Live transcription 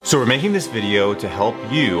So we're making this video to help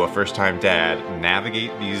you, a first-time dad,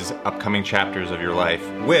 navigate these upcoming chapters of your life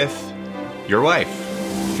with your wife.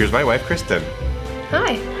 Here's my wife, Kristen.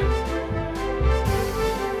 Hi.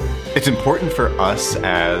 It's important for us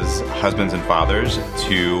as husbands and fathers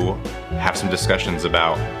to have some discussions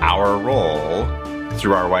about our role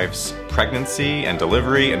through our wife's pregnancy and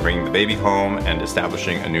delivery and bringing the baby home and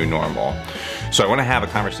establishing a new normal. So I want to have a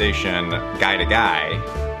conversation guy to guy,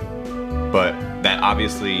 but that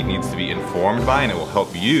obviously needs to be informed by, and it will help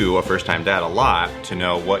you, a first-time dad, a lot to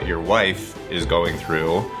know what your wife is going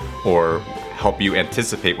through or help you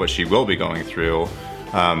anticipate what she will be going through,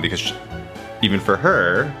 because even for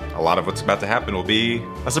her, a lot of what's about to happen will be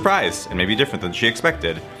a surprise and maybe different than she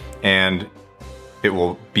expected. And it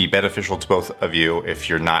will be beneficial to both of you if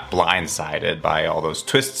you're not blindsided by all those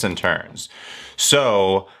twists and turns.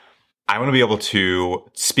 So I want to be able to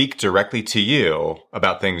speak directly to you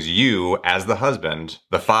about things you, as the husband,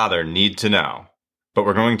 the father, need to know. But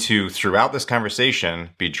we're going to, throughout this conversation,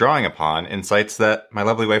 be drawing upon insights that my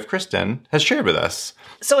lovely wife, Kristen, has shared with us.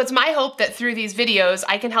 So it's my hope that through these videos,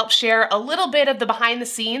 I can help share a little bit of the behind the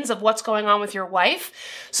scenes of what's going on with your wife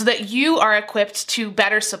so that you are equipped to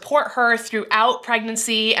better support her throughout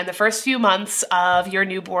pregnancy and the first few months of your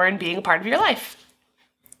newborn being a part of your life.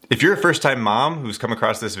 If you're a first-time mom who's come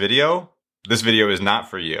across this video is not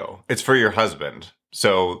for you. It's for your husband.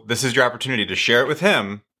 So this is your opportunity to share it with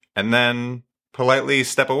him and then politely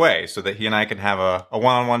step away so that he and I can have a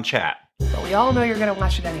one-on-one chat. But we all know you're going to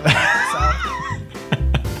watch it anyway, so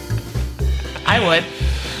I would.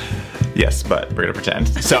 Yes, but we're going to pretend.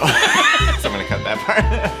 So, I'm going to cut that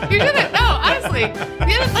part. You didn't. No, honestly.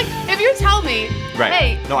 Like, if you tell me, right.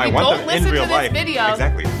 Hey, no, I want don't them listen in real to this life. video.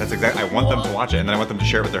 Exactly. That's exactly. I want them to watch it, and then I want them to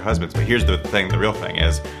share it with their husbands. But here's the thing. The real thing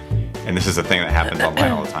is, and this is a thing that happens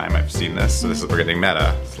online all the time. I've seen this. So we're getting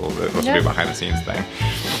meta. It's a little bit supposed to be a behind the scenes thing.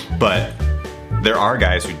 But there are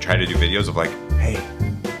guys who try to do videos of like, hey,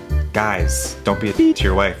 guys, don't be a to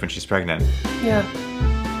your wife when she's pregnant. Yeah.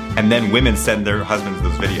 And then women send their husbands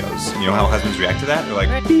those videos. You know how husbands react to that? They're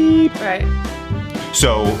like, beep. Right.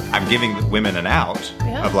 So I'm giving women an out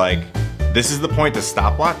of like, this is the point to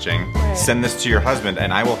stop watching. Right. Send this to your husband,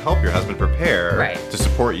 and I will help your husband prepare to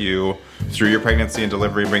support you through your pregnancy and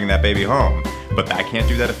delivery, bringing that baby home. But I can't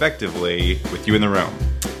do that effectively with you in the room.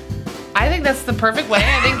 I think that's the perfect way.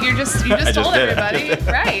 I think you just told everybody,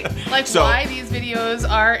 right? Like why these videos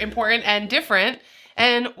are important and different.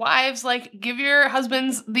 And wives, like, give your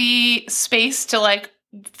husbands the space to, like,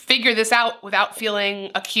 figure this out without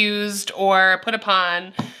feeling accused or put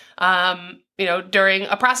upon, during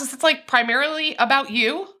a process that's, like, primarily about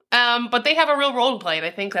you. But they have a real role to play, and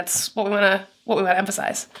I think that's what we want to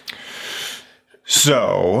emphasize.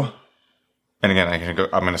 So, and again,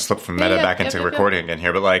 I'm going to slip from meta back into recording again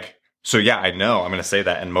here, but, like, so yeah, I know I'm going to say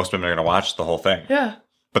that, and most women are going to watch the whole thing. Yeah.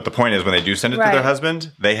 But the point is, when they do send it to their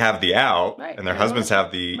husband, they have the out, and their husbands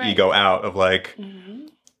have the ego out of like,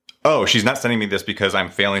 oh, she's not sending me this because I'm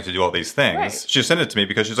failing to do all these things. Right. She sent it to me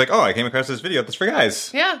because she's like, oh, I came across this video that's for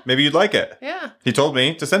guys. Yeah. Maybe you'd like it. Yeah. He told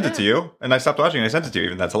me to send it to you, and I stopped watching and I sent it to you,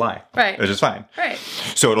 even that's a lie. Right. Which is fine. Right.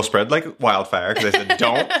 So it'll spread like wildfire because I said,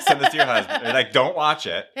 don't send this to your husband. They're like, don't watch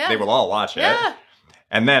it. Yeah. They will all watch it. Yeah.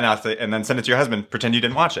 And then send it to your husband. Pretend you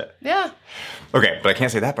didn't watch it. Yeah. Okay, but I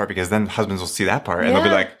can't say that part because then husbands will see that part and they'll be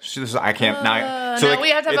like, I can't now. So we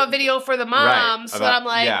have to have a video for the moms. Right, so I'm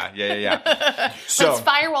like, yeah. So but it's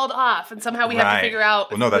firewalled off, and somehow we have to figure out.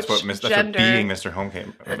 Well, no, that's what being Mr.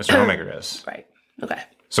 Homemaker is. Right. Okay.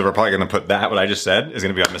 So we're probably going to put that, what I just said, is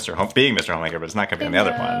going to be on being Mr. Homemaker, but it's not going to be on the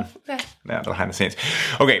other one. Okay. Yeah, behind the scenes.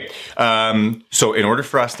 Okay. So in order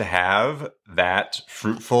for us to have that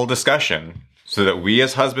fruitful discussion, so that we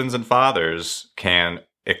as husbands and fathers can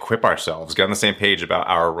equip ourselves, get on the same page about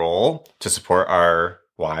our role to support our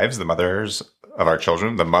wives, the mothers of our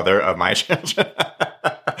children, the mother of my children,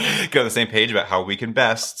 get on the same page about how we can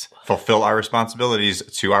best fulfill our responsibilities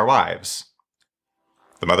to our wives.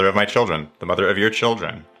 The mother of my children, the mother of your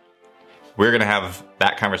children. We're going to have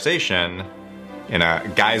that conversation in a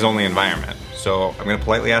guys-only environment. So I'm going to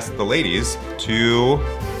politely ask the ladies to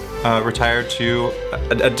retire to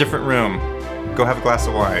a different room. Go have a glass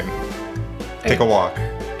of wine. Take a walk.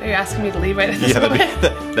 Are you asking me to leave right at this moment?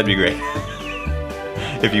 That'd be great.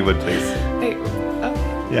 If you would, please. Wait.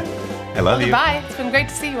 Oh. Yeah. I love you. Bye. It's been great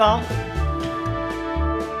to see you all.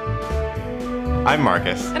 I'm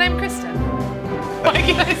Marcus. And I'm Kristen. Why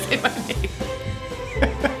can't I say my name?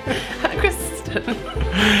 I'm Kristen.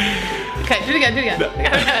 Okay, do it again. No.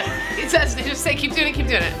 It says, just say, keep doing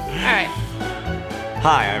it. All right.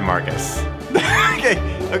 Hi, I'm Marcus.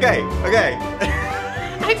 Okay.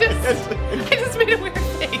 I just made a weird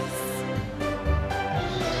face.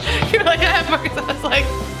 You were like, I have markers. I was like,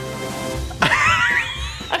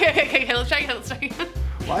 okay. Let's try again.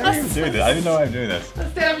 Why are you doing this? I don't even know why I'm doing this.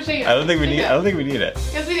 Let's stand up and shake it. I don't think we need it.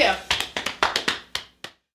 Yes, we do.